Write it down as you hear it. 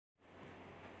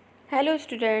Hello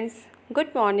students,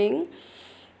 good morning.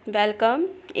 Welcome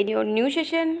in your new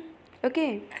session.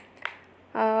 Okay.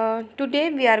 Today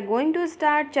we are going to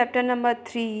start chapter number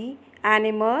 3,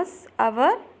 Animals,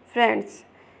 Our Friends.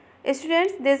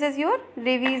 Students, this is your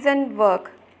revision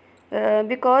work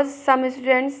because some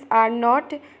students are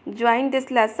not joined this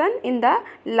lesson in the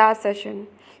last session.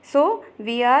 So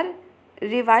we are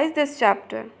revise this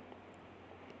chapter.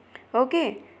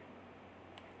 Okay.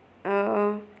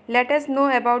 Let us know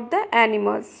about the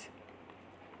animals.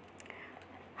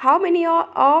 How many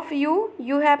of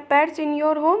you have pets in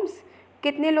your homes?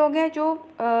 कितने लोग हैं जो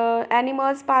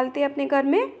animals पालते हैं अपने घर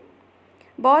में?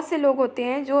 बहुत से लोग होते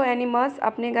हैं जो एनिमल्स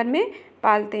अपने घर में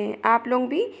पालते हैं. आप लोग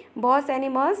भी बहुत से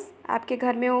एनिमल्स आपके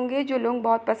घर में होंगे जो लोग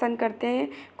बहुत पसंद करते हैं.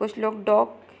 कुछ लोग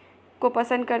डॉग को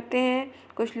पसंद करते हैं,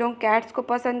 कुछ लोग कैट्स को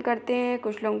पसंद करते हैं,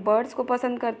 कुछ लोग बर्ड्स को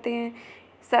पसंद करते हैं.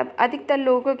 सब अधिकतर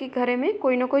लोगों के घर में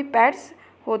कोई ना कोई पेट्स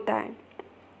होता है.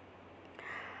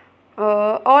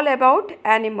 All about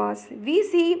animals. We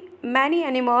see many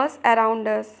animals around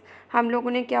us. हम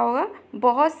लोगों ने क्या होगा,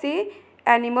 बहुत से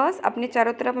एनिमल्स अपने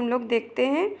चारों तरफ हम लोग देखते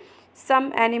हैं.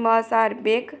 Some animals are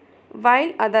big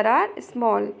while other are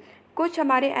small. कुछ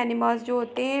हमारे एनिमल्स जो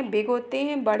होते हैं बिग होते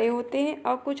हैं, बड़े होते हैं,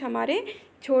 और कुछ हमारे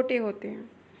छोटे होते हैं.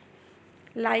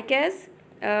 Like as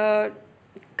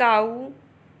cow,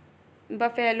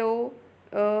 buffalo,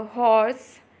 horse,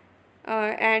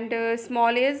 and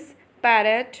small is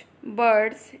parrot,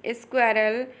 birds,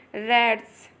 squirrel,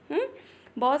 rats.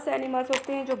 बहुत से एनिमल्स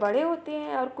होते हैं जो बड़े होते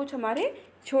हैं और कुछ हमारे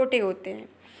छोटे होते हैं.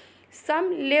 सम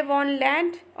लिव ऑन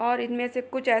लैंड. और इनमें से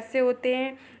कुछ ऐसे होते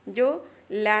हैं जो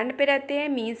लैंड पे रहते हैं,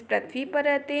 मीन्स पृथ्वी पर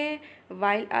रहते हैं.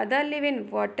 While other live in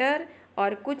water.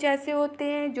 और कुछ ऐसे होते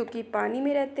हैं जो कि पानी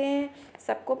में रहते हैं.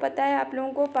 सबको पता है आप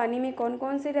लोगों को पानी में कौन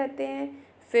कौन से रहते हैं.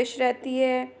 फिश रहती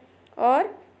है और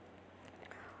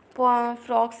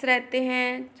फ्रॉक्स रहते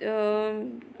हैं,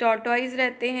 टॉर्टोइज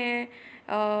रहते हैं,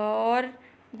 और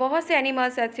बहुत से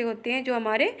एनिमल्स ऐसे होते हैं जो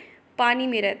हमारे पानी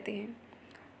में रहते हैं.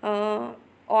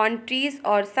 On trees.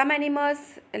 और some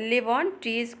animals live on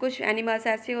trees. कुछ एनिमल्स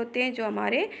ऐसे होते हैं जो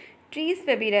हमारे ट्रीज़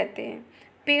पे भी रहते हैं,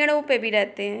 पेड़ों पे भी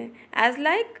रहते हैं. As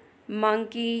like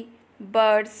monkey,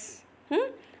 birds.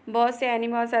 बहुत से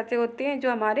एनिमल्स ऐसे होते हैं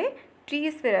जो हमारे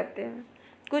ट्रीज़ पे रहते हैं.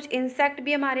 कुछ इंसेक्ट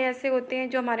भी हमारे ऐसे होते हैं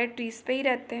जो हमारे ट्रीज़ पे ही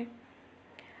रहते हैं.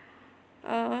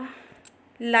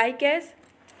 Like as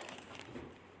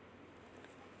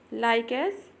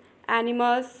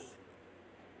animals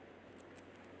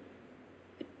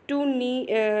to need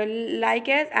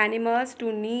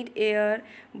air,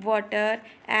 water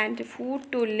and food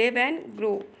to live and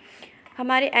grow.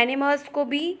 हमारे एनिमल्स को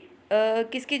भी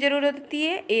किसकी ज़रूरत होती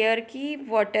है? एयर की,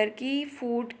 वाटर की,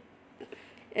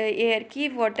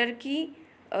 वाटर की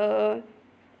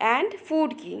एंड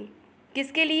फूड की.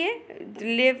 किसके लिए?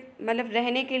 लिव मतलब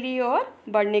रहने के लिए और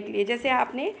बढ़ने के लिए. जैसे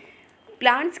आपने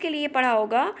प्लांट्स के लिए पढ़ा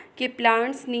होगा कि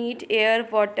plants need air,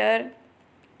 water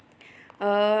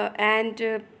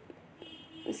and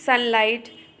sunlight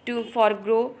to for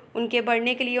grow. उनके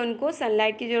बढ़ने के लिए उनको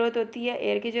सनलाइट की ज़रूरत होती है,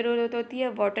 एयर की ज़रूरत होती है,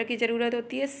 वाटर की ज़रूरत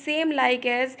होती है. Same like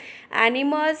as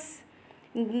animals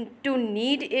to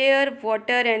need air,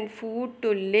 water and food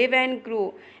to live and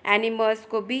grow. Animals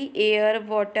को भी एयर,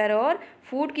 वाटर और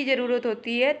फूड की ज़रूरत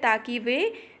होती है ताकि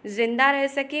वे ज़िंदा रह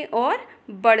सकें और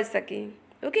बढ़ सकें.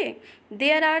 Okay.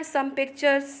 There are some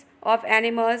pictures of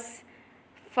animals.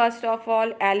 First of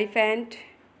all elephant,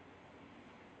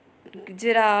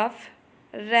 giraffe,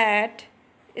 rat,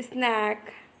 snake.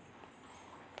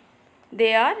 They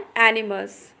are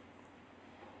animals.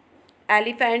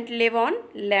 Elephant live on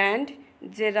land,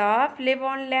 giraffe live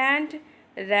on land,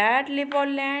 rat live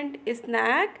on land,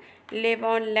 snake live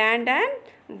on land and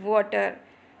water.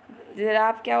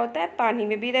 Giraffe क्या होता है? पानी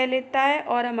में भी रह लेता है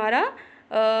और हमारा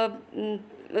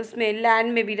उसमें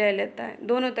लैंड में भी रह लेता है,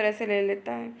 दोनों तरह से रह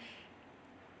लेता है.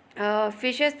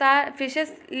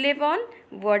 Fishes live on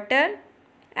water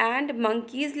and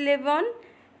monkeys live on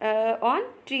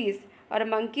trees. और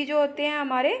मंकी जो होते हैं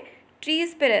हमारे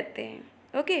ट्रीज़ पे रहते हैं.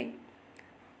 ओके.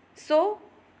 सो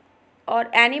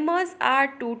और animals are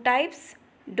two types,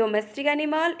 domestic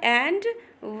animal and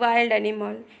wild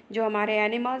animal. जो हमारे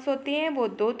एनिमल्स होते हैं वो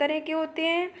दो तरह के होते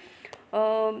हैं,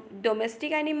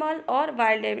 डोमेस्टिक एनिमल और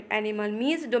wild animal.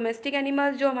 Means domestic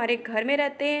animals जो हमारे घर में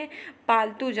रहते हैं,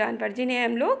 पालतू जानवर, जिन्हें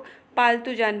हम लोग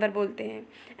पालतू जानवर बोलते हैं.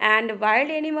 And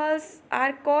wild animals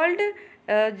are called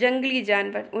जंगली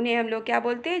जानवर. उन्हें हम लोग क्या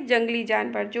बोलते हैं? जंगली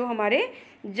जानवर, जो हमारे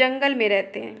जंगल में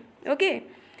रहते हैं. Okay.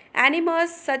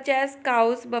 Animals such as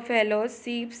cows, buffaloes,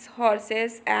 sheep,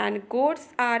 horses and goats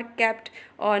are kept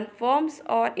on farms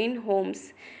or in homes.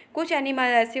 कुछ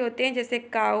एनिमल ऐसे होते हैं जैसे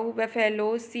काऊ,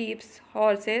 बफेलो, सीप्स,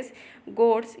 हॉर्सेस,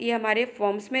 गोट्स, ये हमारे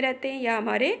फॉर्म्स में रहते हैं या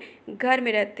हमारे घर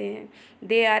में रहते हैं।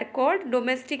 They are called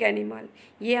domestic animal,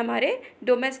 ये हमारे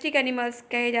डोमेस्टिक एनिमल्स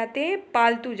कहे जाते हैं,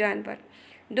 पालतू जानवर।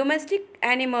 Domestic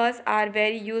animals are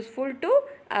very useful to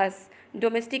us,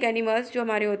 domestic animals जो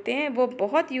हमारे होते हैं वो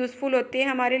बहुत यूज़फुल होते हैं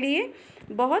हमारे लिए,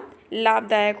 बहुत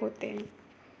लाभदायक होते हैं।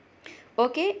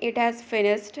 Okay, it has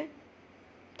finished.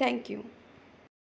 Thank you.